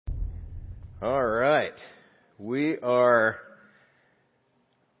All right. We are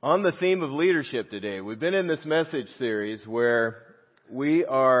on the theme of leadership today. We've been in this message series where we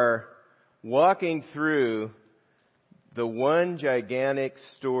are walking through the one gigantic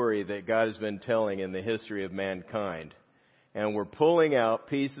story that God has been telling in the history of mankind. And we're pulling out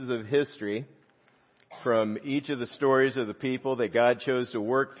pieces of history from each of the stories of the people that God chose to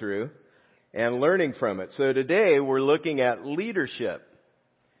work through and learning from it. So today we're looking at leadership.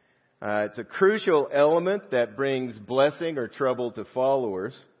 It's a crucial element that brings blessing or trouble to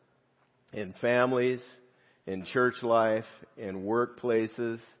followers in families, in church life, in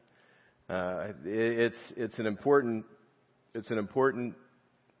workplaces. It's an important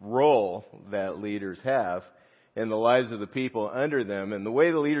role that leaders have in the lives of the people under them. And the way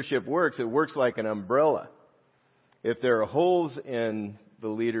the leadership works, it works like an umbrella. If there are holes in the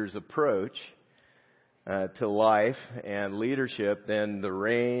leader's approach to life and leadership, then the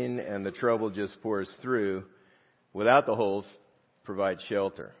rain and the trouble just pours through. Without the holes, provide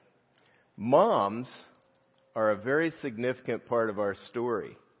shelter. Moms are a very significant part of our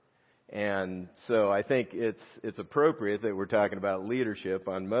story. And so I think it's appropriate that we're talking about leadership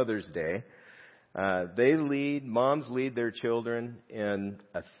on Mother's Day. Moms lead their children in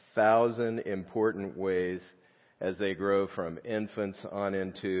 1,000 important ways as they grow from infants on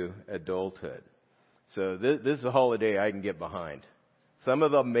into adulthood. So this is a holiday I can get behind. Some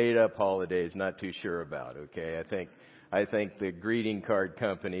of the made-up holidays, not too sure about. Okay, I think the greeting card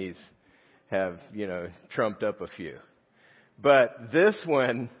companies have trumped up a few, but this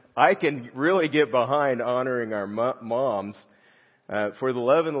one I can really get behind, honoring our moms for the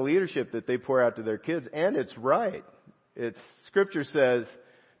love and the leadership that they pour out to their kids, and it's right. Scripture says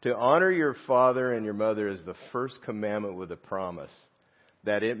to honor your father and your mother is the first commandment with a promise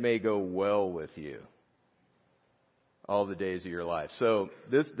that it may go well with you all the days of your life. So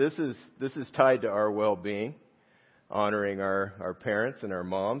this is tied to our well-being, honoring our parents and our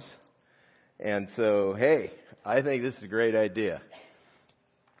moms. And so, hey, I think this is a great idea.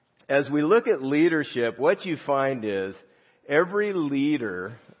 As we look at leadership, what you find is every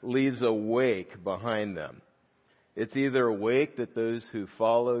leader leaves a wake behind them. It's either a wake that those who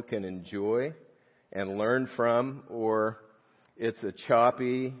follow can enjoy and learn from, or it's a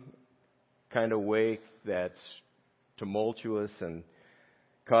choppy kind of wake that's tumultuous and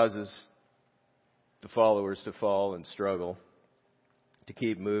causes the followers to fall and struggle to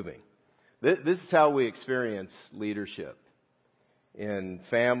keep moving. This is how we experience leadership. In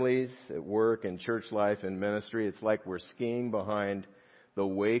families, at work, in church life, in ministry, it's like we're skiing behind the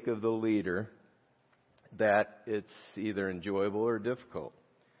wake of the leader, that it's either enjoyable or difficult.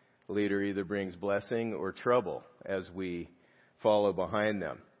 The leader either brings blessing or trouble as we follow behind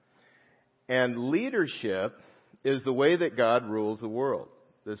them. And leadership is the way that God rules the world.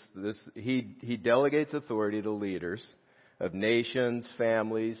 He delegates authority to leaders of nations,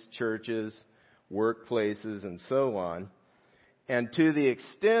 families, churches, workplaces, and so on. And to the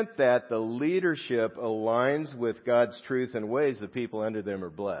extent that the leadership aligns with God's truth and ways, the people under them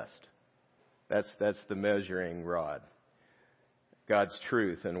are blessed. That's the measuring rod. God's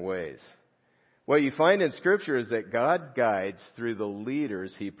truth and ways. What you find in Scripture is that God guides through the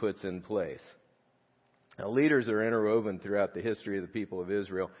leaders He puts in place. Now, leaders are interwoven throughout the history of the people of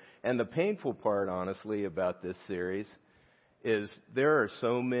Israel. And the painful part, honestly, about this series is there are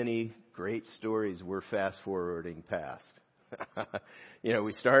so many great stories we're fast-forwarding past.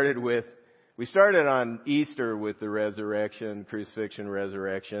 We started on Easter with the resurrection, crucifixion,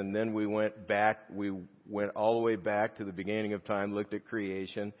 resurrection. Then we went all the way back to the beginning of time, looked at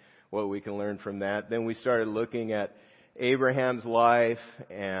creation, what we can learn from that. Then we started looking at Abraham's life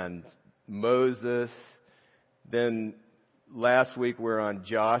and Moses. Then last week we're on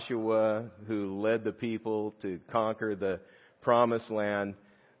Joshua, who led the people to conquer the promised land.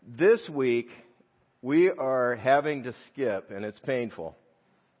 This week we are having to skip, and it's painful.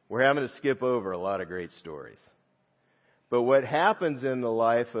 We're having to skip over a lot of great stories. But what happens in the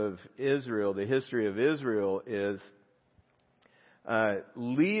life of Israel, the history of Israel, is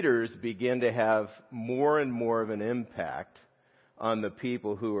leaders begin to have more and more of an impact on the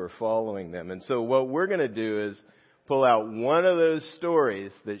people who are following them. And so what we're going to do is pull out one of those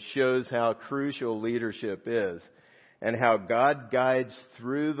stories that shows how crucial leadership is and how God guides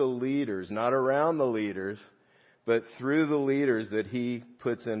through the leaders, not around the leaders, but through the leaders that He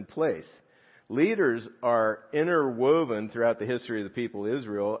puts in place. Leaders are interwoven throughout the history of the people of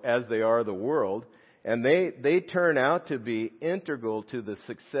Israel, as they are the world, and they turn out to be integral to the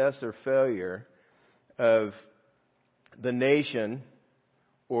success or failure of the nation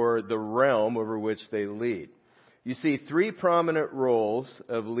or the realm over which they lead. You see three prominent roles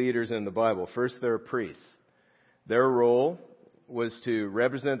of leaders in the Bible. First, there are priests. Their role was to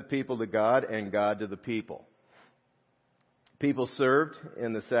represent the people to God and God to the people. People served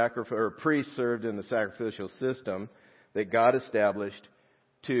in the priests served in the sacrificial system that God established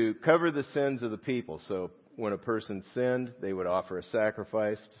to cover the sins of the people. So when a person sinned, they would offer a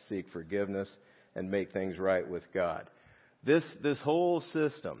sacrifice to seek forgiveness and make things right with God. This whole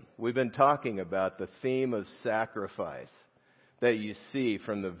system, we've been talking about the theme of sacrifice that you see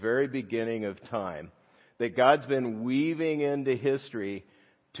from the very beginning of time, that God's been weaving into history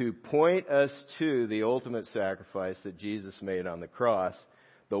to point us to the ultimate sacrifice that Jesus made on the cross,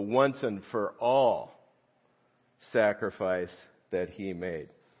 the once and for all sacrifice that He made.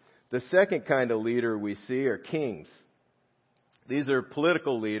 The second kind of leader we see are kings. These are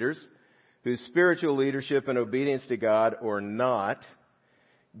political leaders whose spiritual leadership and obedience to God or not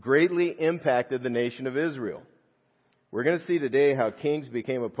greatly impacted the nation of Israel. We're going to see today how kings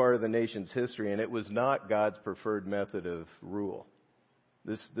became a part of the nation's history, and it was not God's preferred method of rule.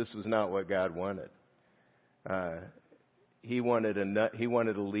 This was not what God wanted. He wanted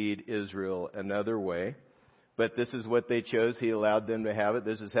to lead Israel another way, but this is what they chose. He allowed them to have it.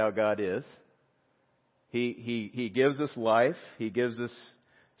 This is how God is. He gives us life. He gives us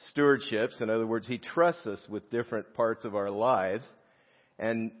stewardships. In other words, He trusts us with different parts of our lives,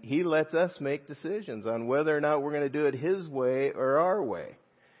 and He lets us make decisions on whether or not we're going to do it His way or our way.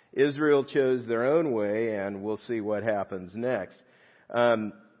 Israel chose their own way, and we'll see what happens next.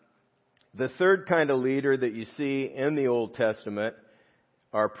 The third kind of leader that you see in the Old Testament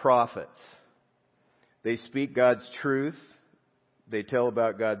are prophets. They speak God's truth. They tell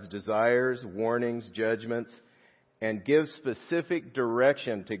about God's desires, warnings, judgments, and give specific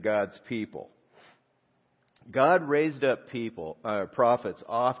direction to God's people. God raised up prophets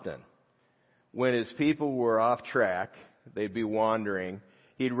often. When His people were off track, they'd be wandering,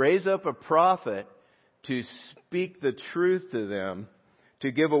 He'd raise up a prophet to speak the truth to them,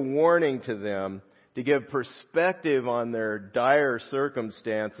 to give a warning to them, to give perspective on their dire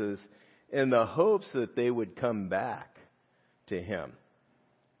circumstances in the hopes that they would come back to Him.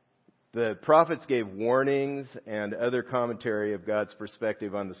 The prophets gave warnings and other commentary of God's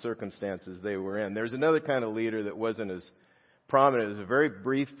perspective on the circumstances they were in. There's another kind of leader that wasn't as prominent. It was a very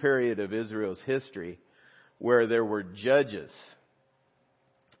brief period of Israel's history where there were judges.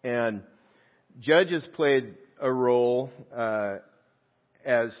 And judges played a role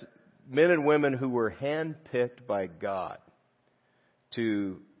as men and women who were handpicked by God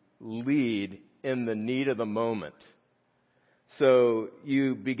to lead in the need of the moment. So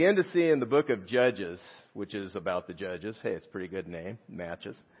you begin to see in the book of Judges, which is about the judges. Hey, it's a pretty good name.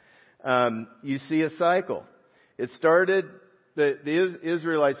 Matches. You see a cycle. It started, the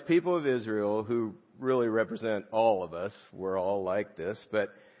Israelites, people of Israel, who really represent all of us, we're all like this, but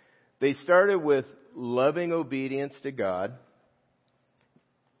they started with loving obedience to God.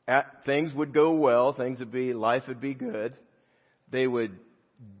 Things would go well. Life would be good. They would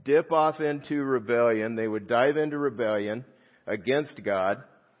dip off into rebellion. They would dive into rebellion against God.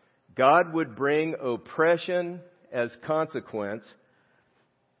 God would bring oppression as consequence.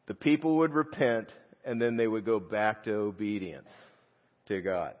 The people would repent, and then they would go back to obedience to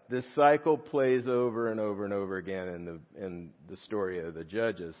God. This cycle plays over and over and over again in the story of the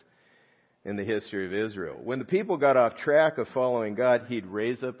Judges in the history of Israel. When the people got off track of following God, He'd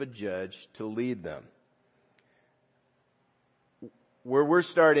raise up a judge to lead them. Where we're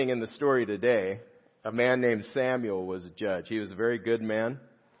starting in the story today, a man named Samuel was a judge. He was a very good man,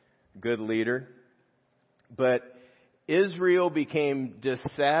 good leader. But Israel became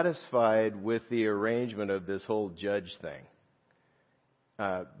dissatisfied with the arrangement of this whole judge thing.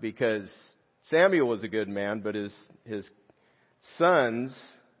 Because Samuel was a good man, but his sons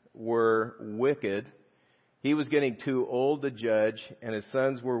were wicked. He was getting too old to judge, and his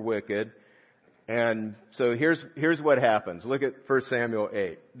sons were wicked. And so here's what happens. Look at 1 Samuel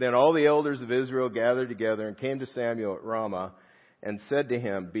 8. Then all the elders of Israel gathered together and came to Samuel at Ramah and said to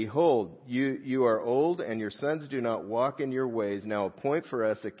him, Behold, you are old, and your sons do not walk in your ways. Now appoint for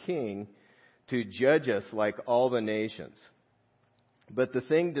us a king to judge us like all the nations. But the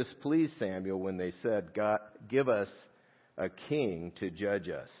thing displeased Samuel when they said, God, give us a king to judge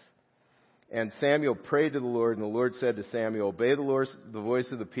us. And Samuel prayed to the Lord, and the Lord said to Samuel, Obey the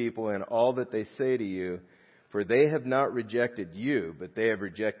voice of the people and all that they say to you, for they have not rejected you, but they have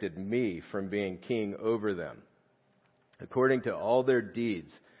rejected me from being king over them, according to all their deeds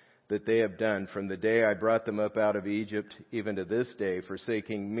that they have done from the day I brought them up out of Egypt, even to this day,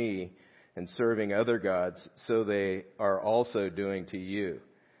 forsaking me and serving other gods, so they are also doing to you.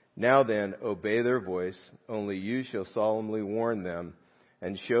 Now then, obey their voice, only you shall solemnly warn them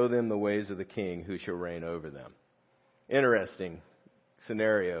and show them the ways of the king who shall reign over them. Interesting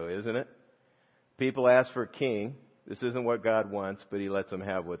scenario, isn't it? People ask for a king. This isn't what God wants, but he lets them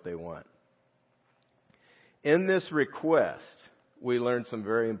have what they want. In this request, we learn some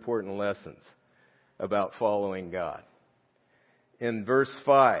very important lessons about following God. In verse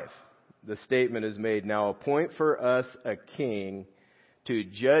 5, the statement is made, now appoint for us a king to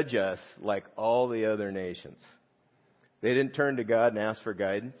judge us like all the other nations. They didn't turn to God and ask for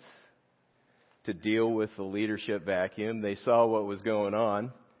guidance to deal with the leadership vacuum. They saw what was going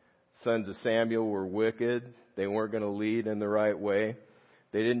on. Sons of Samuel were wicked. They weren't going to lead in the right way.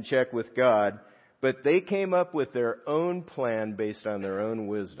 They didn't check with God. But they came up with their own plan based on their own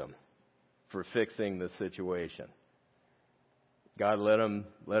wisdom for fixing the situation. God let them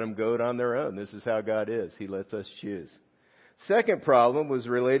go it on their own. This is how God is. He lets us choose. Second problem was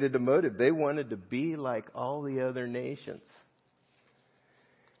related to motive. They wanted to be like all the other nations.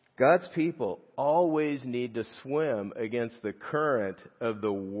 God's people always need to swim against the current of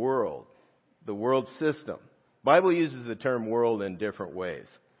the world system. The Bible uses the term world in different ways.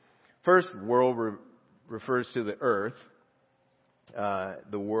 First, world refers to the earth,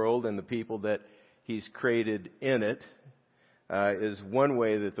 the world and the people that He's created in it is one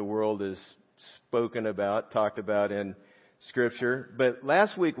way that the world is spoken about, talked about in Scripture. But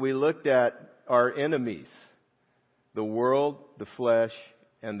last week we looked at our enemies, the world, the flesh,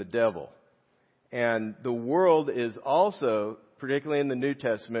 and the devil. And the world is also, particularly in the New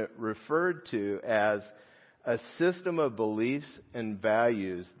Testament, referred to as a system of beliefs and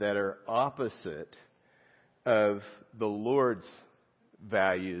values that are opposite of the Lord's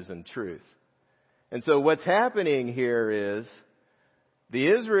values and truth. And so what's happening here is the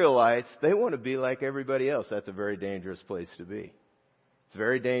Israelites, they want to be like everybody else. That's a very dangerous place to be. It's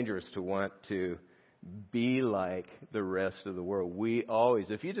very dangerous to want to be like the rest of the world. We always,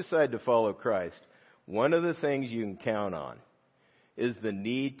 if you decide to follow Christ, one of the things you can count on is the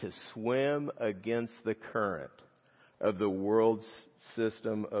need to swim against the current of the world's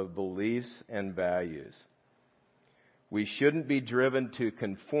system of beliefs and values. We shouldn't be driven to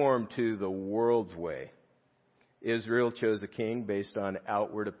conform to the world's way. Israel chose a king based on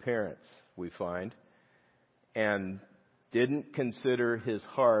outward appearance, we find, and didn't consider his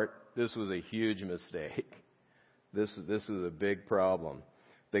heart. This was a huge mistake. This is a big problem.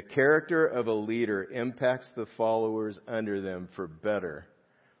 The character of a leader impacts the followers under them for better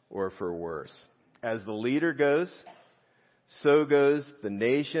or for worse. As the leader goes, so goes the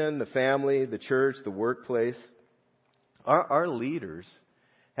nation, the family, the church, the workplace. Our leaders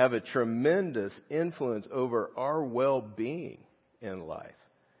have a tremendous influence over our well-being in life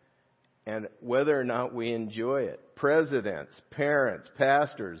and whether or not we enjoy it. Presidents, parents,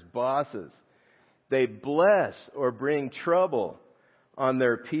 pastors, bosses, they bless or bring trouble on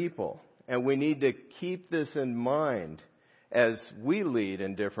their people. And we need to keep this in mind as we lead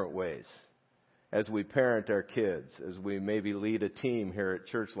in different ways, as we parent our kids, as we maybe lead a team here at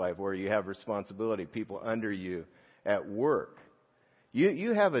Church Life where you have responsibility, people under you at work.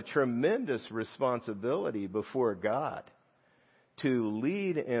 You have a tremendous responsibility before God to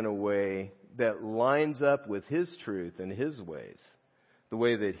lead in a way that lines up with His truth and His ways, the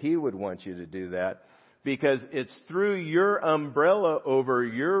way that He would want you to do that, because it's through your umbrella over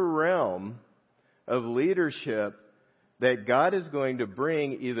your realm of leadership that God is going to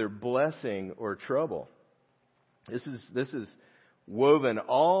bring either blessing or trouble. This is woven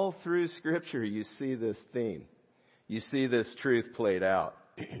all through Scripture. You see this theme. You see this truth played out.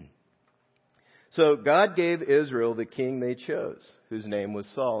 So God gave Israel the king they chose, whose name was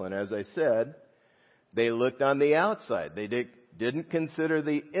Saul. And as I said, they looked on the outside. They didn't consider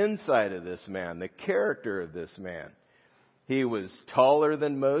the inside of this man, the character of this man. He was taller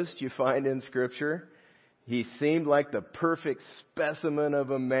than most, you find in Scripture. He seemed like the perfect specimen of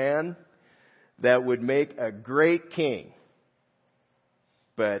a man that would make a great king.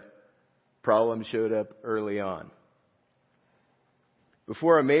 But problems showed up early on.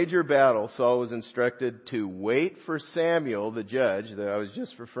 Before a major battle, Saul was instructed to wait for Samuel, the judge that I was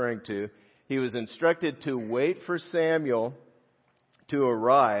just referring to. He was instructed to wait for Samuel to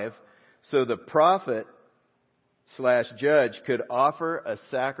arrive so the prophet/judge could offer a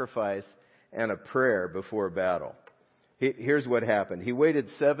sacrifice and a prayer before battle. Here's what happened. He waited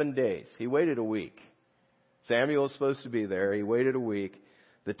 7 days. He waited a week. Samuel was supposed to be there. He waited a week.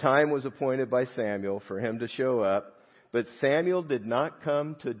 The time was appointed by Samuel for him to show up. But Samuel did not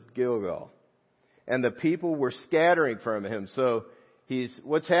come to Gilgal, and the people were scattering from him. So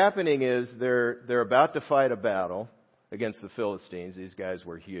what's happening is they're about to fight a battle. against the Philistines. These guys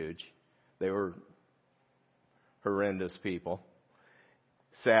were huge. They were horrendous people.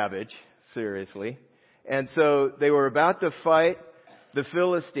 Savage, seriously. And so they were about to fight the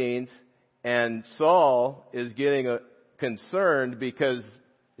Philistines, and Saul is getting concerned because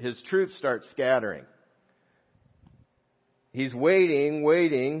his troops start scattering. He's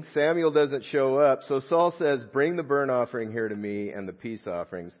waiting. Samuel doesn't show up. So Saul says, bring the burnt offering here to me and the peace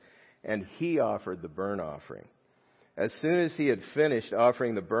offerings. And he offered the burnt offering. As soon as he had finished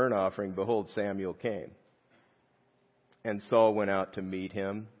offering the burnt offering, behold, Samuel came. And Saul went out to meet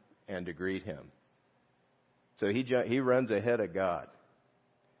him and to greet him. So he runs ahead of God.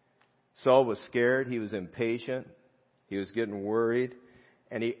 Saul was scared. He was impatient. He was getting worried.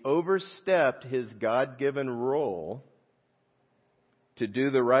 And he overstepped his God-given role to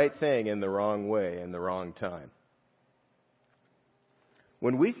do the right thing in the wrong way, in the wrong time.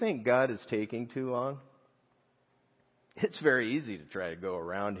 When we think God is taking too long, it's very easy to try to go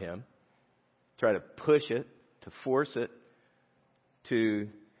around Him, try to push it, to force it,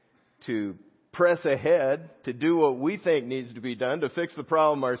 to press ahead, to do what we think needs to be done, to fix the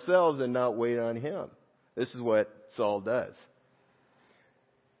problem ourselves and not wait on Him. This is what Saul does.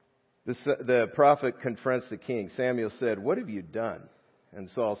 The prophet confronts the king. Samuel said, "What have you done?" And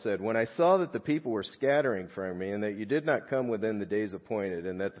Saul said, "When I saw that the people were scattering from me, and that you did not come within the days appointed,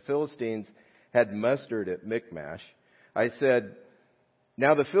 and that the Philistines had mustered at Michmash, I said,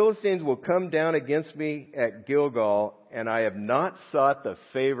 now the Philistines will come down against me at Gilgal, and I have not sought the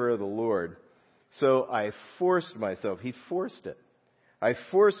favor of the Lord. So I forced myself." He forced it. "I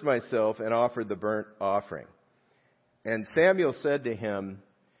forced myself and offered the burnt offering." And Samuel said to him,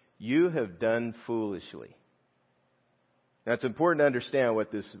 "You have done foolishly." Now it's important to understand what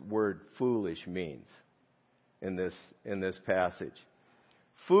this word foolish means in this passage.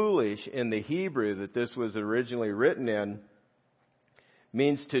 Foolish in the Hebrew that this was originally written in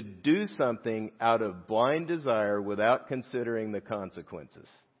means to do something out of blind desire without considering the consequences.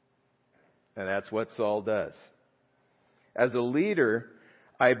 And that's what Saul does. As a leader,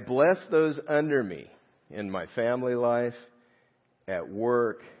 I bless those under me in my family life, at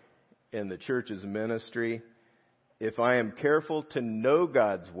work, in the church's ministry, if I am careful to know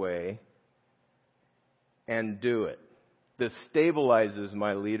God's way and do it. This stabilizes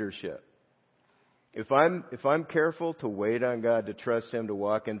my leadership. If I'm careful to wait on God, to trust Him, to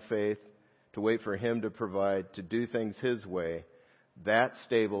walk in faith, to wait for Him to provide, to do things His way, that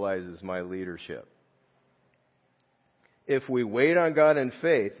stabilizes my leadership. If we wait on God in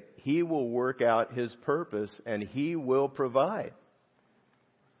faith, He will work out His purpose and He will provide.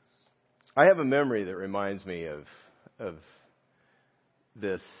 I have a memory that reminds me of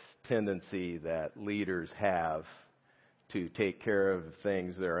this tendency that leaders have to take care of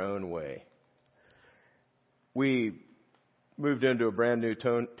things their own way. We moved into a brand new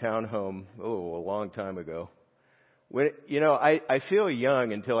townhome, a long time ago. I feel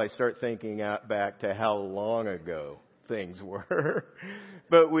young until I start thinking back to how long ago things were.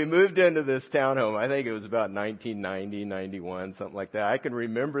 But we moved into this townhome. I think it was about 1990, 91, something like that. I can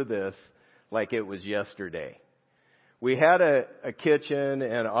remember this like it was yesterday. We had a kitchen,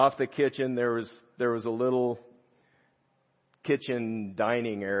 and off the kitchen there was a little kitchen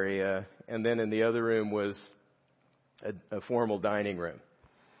dining area, and then in the other room was a formal dining room.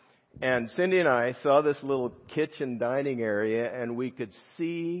 And Cindy and I saw this little kitchen dining area, and we could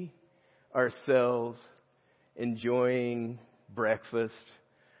see ourselves enjoying breakfast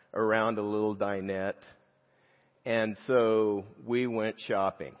around a little dinette. And so we went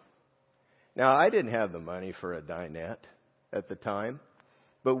shopping. Now, I didn't have the money for a dinette at the time,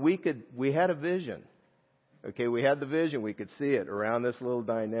 but we had a vision. Okay, we had the vision. We could see it around this little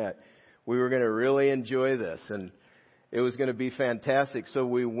dinette. We were going to really enjoy this, and it was going to be fantastic. So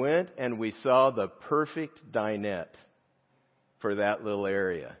we went and we saw the perfect dinette for that little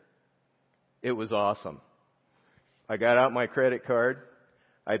area. It was awesome. I got out my credit card.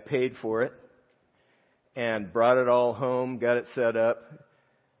 I paid for it and brought it all home, got it set up.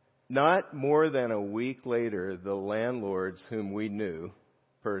 Not more than a week later, the landlords whom we knew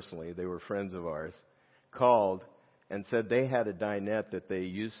personally, they were friends of ours, called and said they had a dinette that they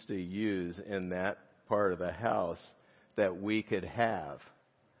used to use in that part of the house that we could have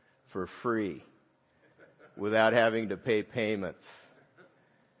for free without having to pay payments.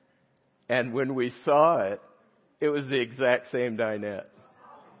 And when we saw it, it was the exact same dinette.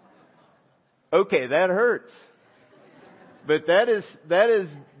 Okay, that hurts. But that is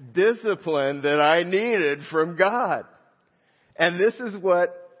discipline that I needed from God. And this is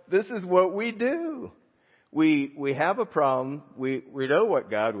what we do. We have a problem. We know what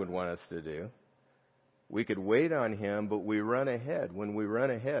God would want us to do. We could wait on him, but we run ahead. When we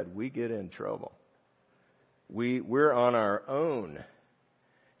run ahead, we get in trouble. We're on our own.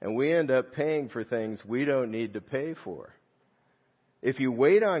 And we end up paying for things we don't need to pay for. If you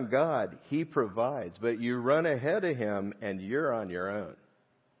wait on God, he provides. But you run ahead of him and you're on your own.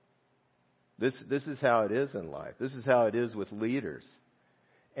 This is how it is in life. This is how it is with leaders.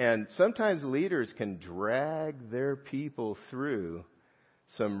 And sometimes leaders can drag their people through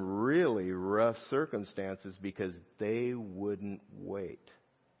some really rough circumstances because they wouldn't wait.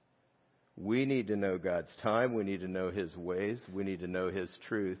 We need to know God's time. We need to know his ways. We need to know his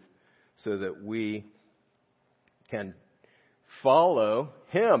truth so that we can follow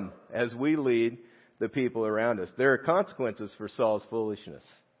him as we lead the people around us. There are consequences for Saul's foolishness.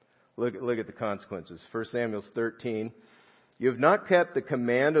 Look at the consequences. 1 Samuel 13. You have not kept the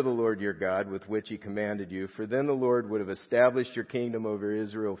command of the Lord your God with which he commanded you, for then the Lord would have established your kingdom over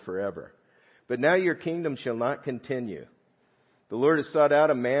Israel forever. But now your kingdom shall not continue. The Lord has sought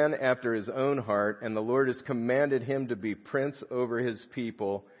out a man after his own heart, and the Lord has commanded him to be prince over his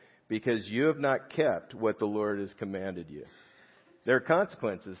people, because you have not kept what the Lord has commanded you. There are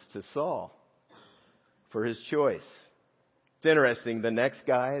consequences to Saul for his choice. It's interesting. The next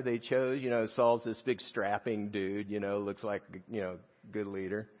guy they chose, Saul's this big strapping dude, looks like, good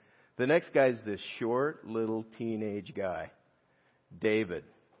leader. The next guy's this short little teenage guy, David,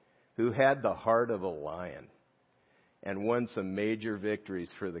 who had the heart of a lion and won some major victories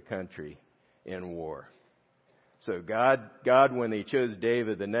for the country in war. So God, when he chose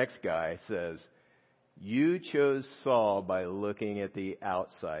David, the next guy says, you chose Saul by looking at the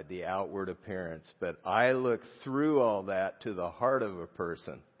outside, the outward appearance, but I look through all that to the heart of a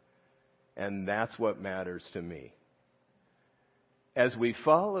person, and that's what matters to me. As we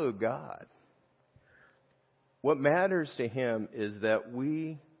follow God, what matters to him is that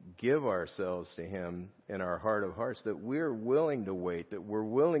we give ourselves to him in our heart of hearts, that we're willing to wait, that we're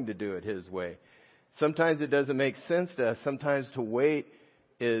willing to do it his way. Sometimes it doesn't make sense to us. Sometimes to wait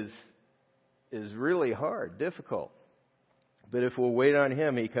is really hard, difficult. But if we'll wait on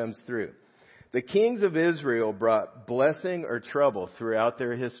him, he comes through. The kings of Israel brought blessing or trouble throughout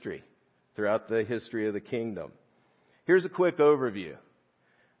their history, throughout the history of the kingdom. Here's a quick overview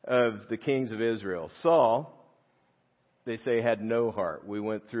of the kings of Israel. Saul, they say, had no heart. We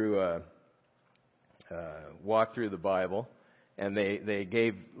went through walked through the Bible, and they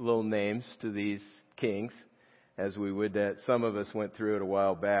gave little names to these kings, as we would. Some of us went through it a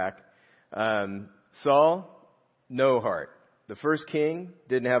while back. Saul, no heart. The first king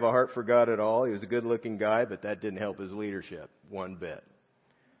didn't have a heart for God at all. He was a good-looking guy, but that didn't help his leadership one bit.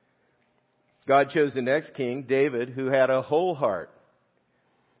 God chose the next king, David, who had a whole heart.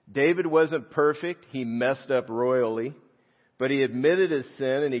 David wasn't perfect. He messed up royally, but he admitted his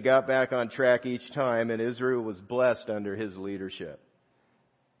sin and he got back on track each time, and Israel was blessed under his leadership.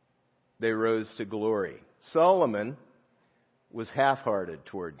 They rose to glory. Solomon was half-hearted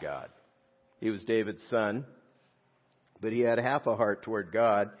toward God. He was David's son, but he had half a heart toward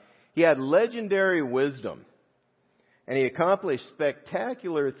God. He had legendary wisdom, and he accomplished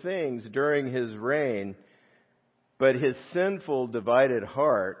spectacular things during his reign, but his sinful, divided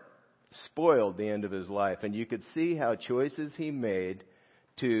heart spoiled the end of his life. And you could see how choices he made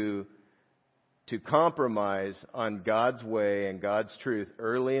to compromise on God's way and God's truth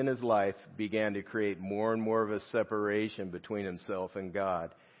early in his life began to create more and more of a separation between himself and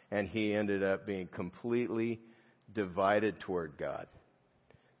God. And he ended up being completely divided toward God,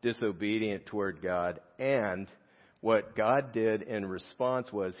 disobedient toward God. And what God did in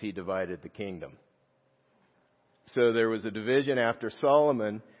response was he divided the kingdom. So there was a division after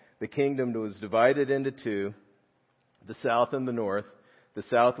Solomon. The kingdom was divided into two, the south and the north. The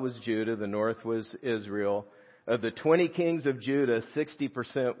south was Judah, the north was Israel. Of the 20 kings of Judah,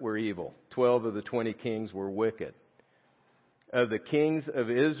 60% were evil. 12 of the 20 kings were wicked. Of the kings of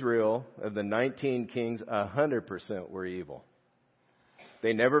Israel, of the 19 kings, 100% were evil.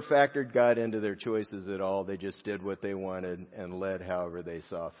 They never factored God into their choices at all. They just did what they wanted and led however they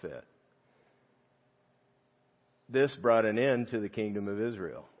saw fit. This brought an end to the kingdom of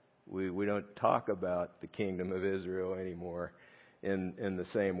Israel. We don't talk about the kingdom of Israel anymore in the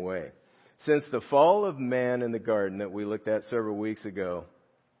same way. Since the fall of man in the garden that we looked at several weeks ago,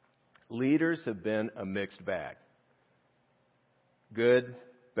 leaders have been a mixed bag. Good,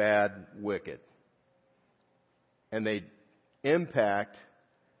 bad, wicked. And they impact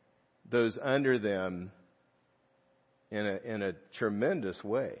those under them in a tremendous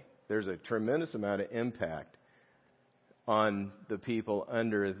way. There's a tremendous amount of impact on the people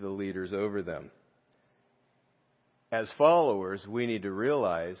under the leaders over them. As followers, we need to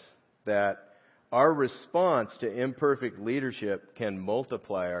realize that our response to imperfect leadership can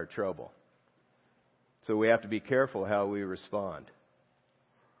multiply our trouble. So we have to be careful how we respond.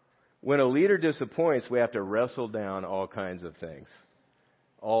 When a leader disappoints, we have to wrestle down all kinds of things,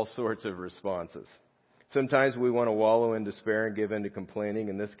 all sorts of responses. Sometimes we want to wallow in despair and give in to complaining,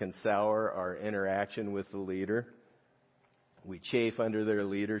 and this can sour our interaction with the leader. We chafe under their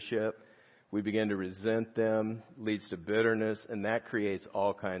leadership. We begin to resent them, leads to bitterness, and that creates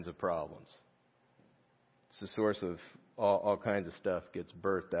all kinds of problems. It's the source of all kinds of stuff gets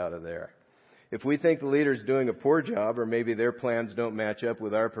birthed out of there. If we think the leader's doing a poor job, or maybe their plans don't match up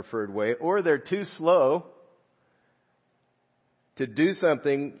with our preferred way, or they're too slow to do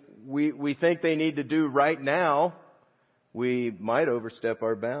something we think they need to do right now, we might overstep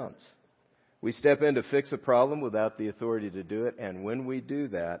our bounds. We step in to fix a problem without the authority to do it, and when we do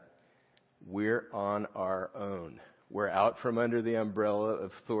that, we're on our own. We're out from under the umbrella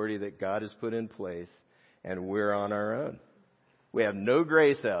of authority that God has put in place, and we're on our own. We have no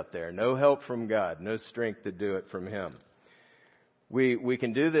grace out there, no help from God, no strength to do it from Him. We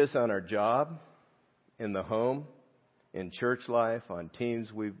can do this on our job, in the home, in church life, on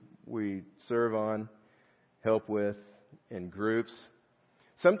teams we serve on, help with, in groups.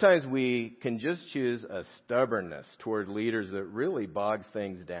 Sometimes we can just choose a stubbornness toward leaders that really bogs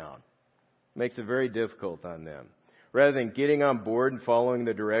things down. Makes it very difficult on them. Rather than getting on board and following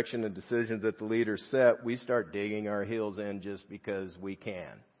the direction and decisions that the leader set, we start digging our heels in just because we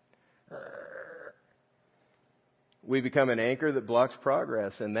can. We become an anchor that blocks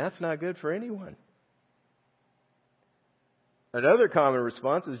progress, and that's not good for anyone. Another common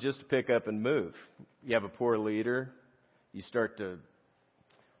response is just to pick up and move. You have a poor leader. You start to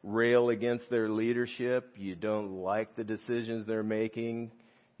rail against their leadership. You don't like the decisions they're making.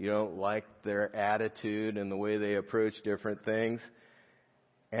 You don't like their attitude and the way they approach different things.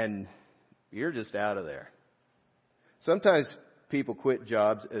 And you're just out of there. Sometimes people quit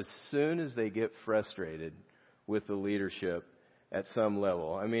jobs as soon as they get frustrated with the leadership at some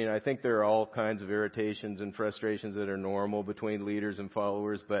level. I mean, I think there are all kinds of irritations and frustrations that are normal between leaders and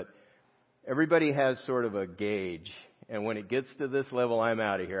followers, but everybody has sort of a gauge. And when it gets to this level, I'm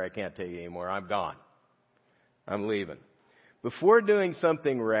out of here. I can't take it anymore. I'm gone. I'm leaving. Before doing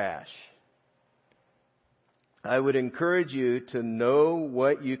something rash, I would encourage you to know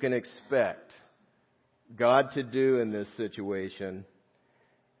what you can expect God to do in this situation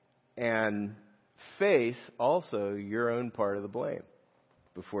and face also your own part of the blame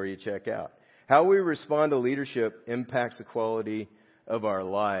before you check out. How we respond to leadership impacts the quality of our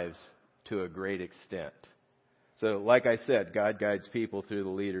lives to a great extent. So, like I said, God guides people through the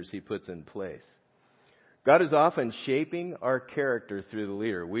leaders He puts in place. God is often shaping our character through the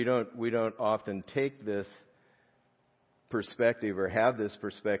leader. We don't often take this perspective or have this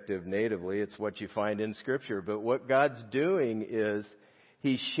perspective natively. It's what you find in Scripture. But what God's doing is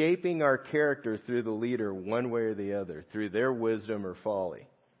He's shaping our character through the leader one way or the other, through their wisdom or folly.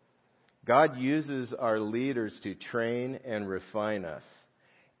 God uses our leaders to train and refine us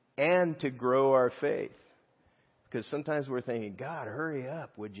and to grow our faith. Because sometimes we're thinking, God, hurry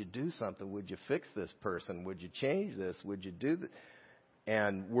up. Would you do something? Would you fix this person? Would you change this? Would you do that?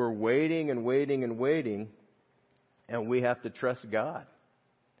 And we're waiting and waiting and waiting. And we have to trust God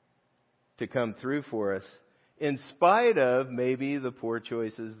to come through for us in spite of maybe the poor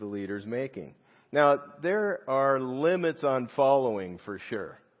choices the leader's making. Now, there are limits on following for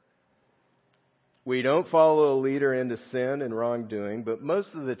sure. We don't follow a leader into sin and wrongdoing, but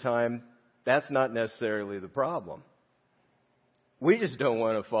most of the time, that's not necessarily the problem. We just don't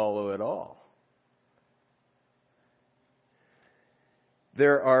want to follow at all.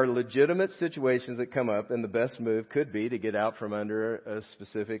 There are legitimate situations that come up, and the best move could be to get out from under a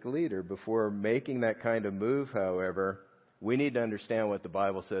specific leader. Before making that kind of move, however, we need to understand what the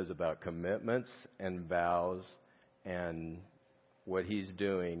Bible says about commitments and vows and what He's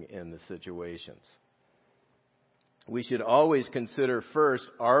doing in the situations. We should always consider first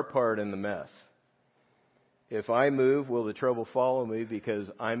our part in the mess. If I move, will the trouble follow me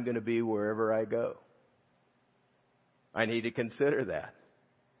because I'm going to be wherever I go? I need to consider that.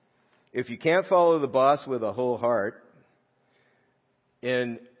 If you can't follow the boss with a whole heart,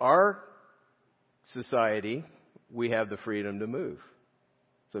 in our society, we have the freedom to move.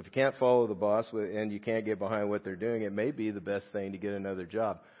 So if you can't follow the boss and you can't get behind what they're doing, it may be the best thing to get another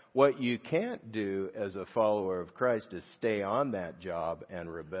job. What you can't do as a follower of Christ is stay on that job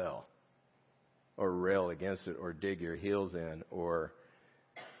and rebel or rail against it or dig your heels in or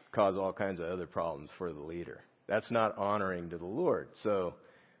cause all kinds of other problems for the leader. That's not honoring to the Lord. So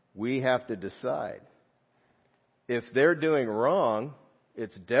we have to decide. If they're doing wrong,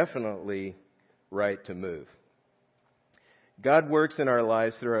 it's definitely right to move. God works in our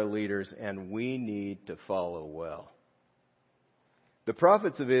lives through our leaders, and we need to follow well. The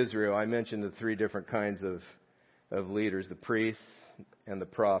prophets of Israel, I mentioned the three different kinds of leaders, the priests and the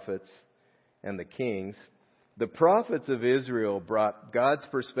prophets and the kings. The prophets of Israel brought God's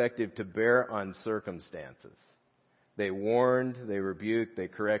perspective to bear on circumstances. They warned, they rebuked, they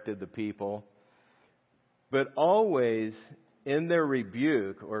corrected the people. But always in their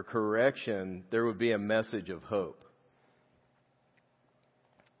rebuke or correction, there would be a message of hope.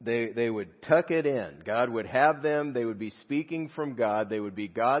 They would tuck it in. God would have them. They would be speaking from God. They would be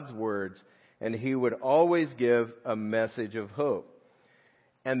God's words. And He would always give a message of hope.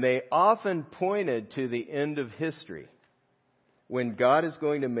 And they often pointed to the end of history, when God is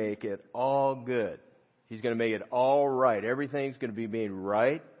going to make it all good. He's going to make it all right. Everything's going to be made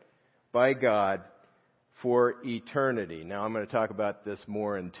right by God for eternity. Now, I'm going to talk about this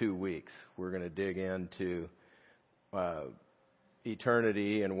more in 2 weeks. We're going to dig into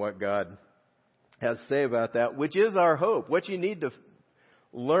eternity and what God has to say about that, which is our hope. What you need to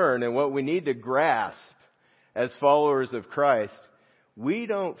learn and what we need to grasp as followers of Christ, we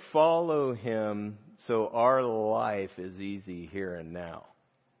don't follow Him so our life is easy here and now.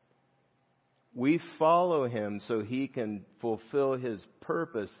 We follow Him so He can fulfill His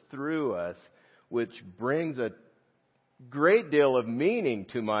purpose through us, which brings a great deal of meaning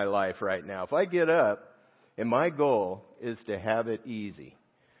to my life right now. If I get up, and my goal is to have it easy,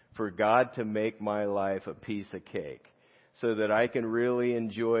 for God to make my life a piece of cake, so that I can really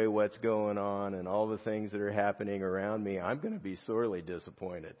enjoy what's going on and all the things that are happening around me, I'm going to be sorely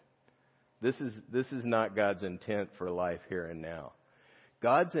disappointed. This is not God's intent for life here and now.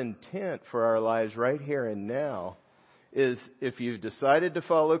 God's intent for our lives right here and now is, if you've decided to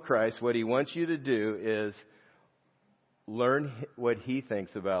follow Christ, what He wants you to do is learn what He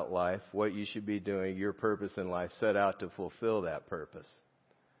thinks about life, what you should be doing, your purpose in life, set out to fulfill that purpose.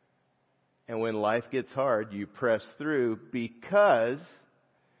 And when life gets hard, you press through, because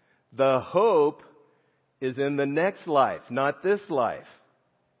the hope is in the next life, not this life.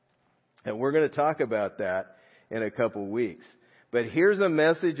 And we're going to talk about that in a couple weeks. But here's a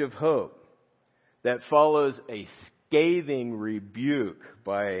message of hope that follows a scathing rebuke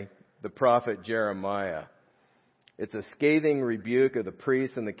by the prophet Jeremiah. It's a scathing rebuke of the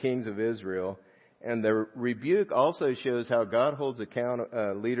priests and the kings of Israel. And the rebuke also shows how God holds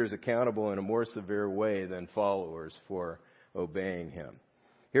leaders accountable in a more severe way than followers for obeying Him.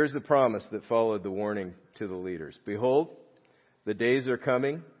 Here's the promise that followed the warning to the leaders. Behold, the days are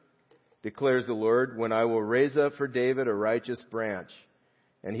coming, declares the Lord, when I will raise up for David a righteous branch,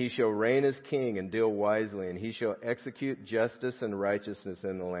 and he shall reign as king and deal wisely, and he shall execute justice and righteousness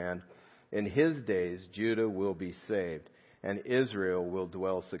in the land. In his days, Judah will be saved, and Israel will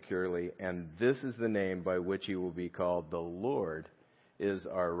dwell securely. And this is the name by which he will be called. The Lord is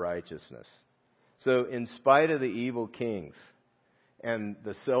our righteousness. So in spite of the evil kings and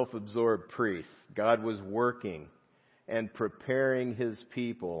the self-absorbed priests, God was working and preparing His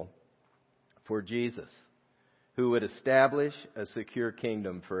people for Jesus, who would establish a secure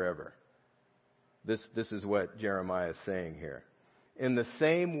kingdom forever. This is what Jeremiah is saying here. In the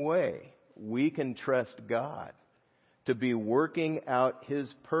same way, we can trust God to be working out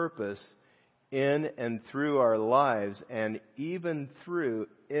His purpose in and through our lives, and even through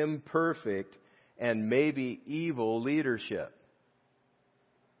imperfect and maybe evil leadership.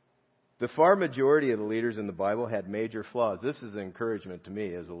 The far majority of the leaders in the Bible had major flaws. This is an encouragement to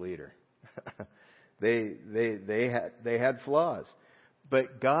me as a leader. They had flaws,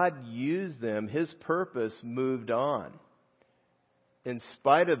 but God used them. His purpose moved on. In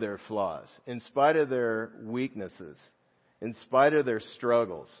spite of their flaws, in spite of their weaknesses, in spite of their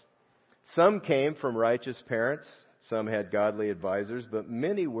struggles. Some came from righteous parents, some had godly advisors, but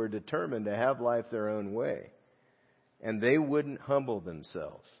many were determined to have life their own way, and they wouldn't humble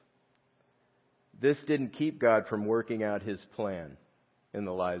themselves. This didn't keep God from working out His plan in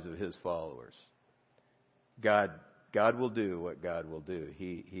the lives of His followers. God will do what God will do.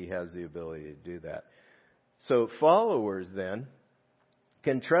 He has the ability to do that. So followers then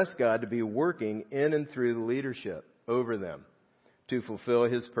can trust God to be working in and through the leadership over them to fulfill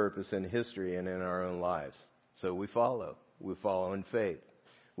His purpose in history and in our own lives. So we follow. We follow in faith.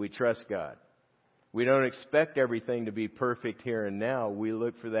 We trust God. We don't expect everything to be perfect here and now. We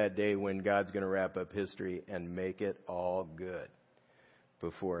look for that day when God's going to wrap up history and make it all good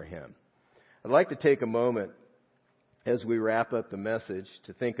before Him. I'd like to take a moment as we wrap up the message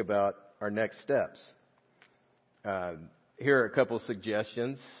to think about our next steps. Here are a couple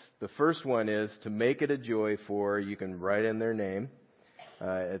suggestions. The first one is to make it a joy for, you can write in their name,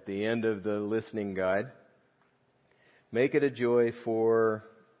 at the end of the listening guide. Make it a joy for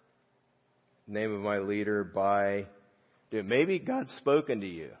name of my leader by, maybe God's spoken to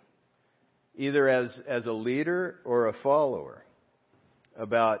you, either as a leader or a follower,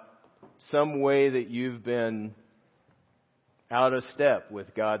 about some way that you've been out of step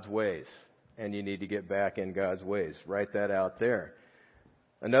with God's ways and you need to get back in God's ways. Write that out there.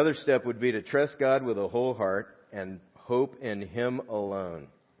 Another step would be to trust God with a whole heart and hope in Him alone.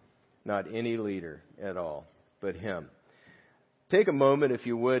 Not any leader at all, but Him. Take a moment, if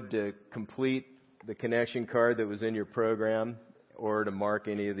you would, to complete the connection card that was in your program or to mark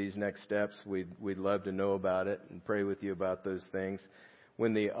any of these next steps. We'd love to know about it and pray with you about those things.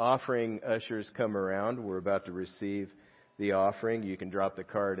 When the offering ushers come around, we're about to receive the offering. You can drop the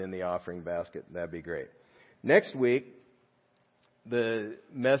card in the offering basket. That'd be great. Next week, the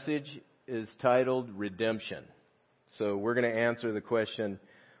message is titled Redemption. So we're going to answer the question,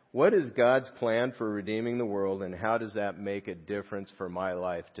 what is God's plan for redeeming the world, and how does that make a difference for my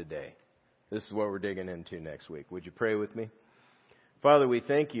life today? This is what we're digging into next week. Would you pray with me? Father, we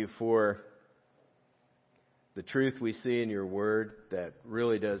thank you for the truth we see in your word that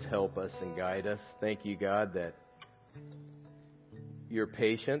really does help us and guide us. Thank you, God, that you're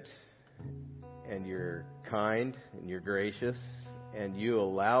patient and you're kind and you're gracious, and you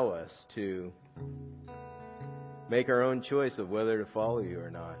allow us to make our own choice of whether to follow you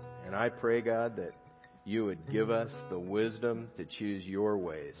or not. And I pray, God, that you would give us the wisdom to choose your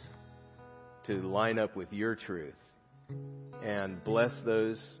ways, to line up with your truth, and bless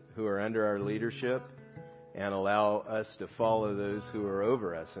those who are under our leadership and allow us to follow those who are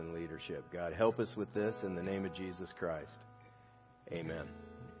over us in leadership. God, help us with this in the name of Jesus Christ. Amen.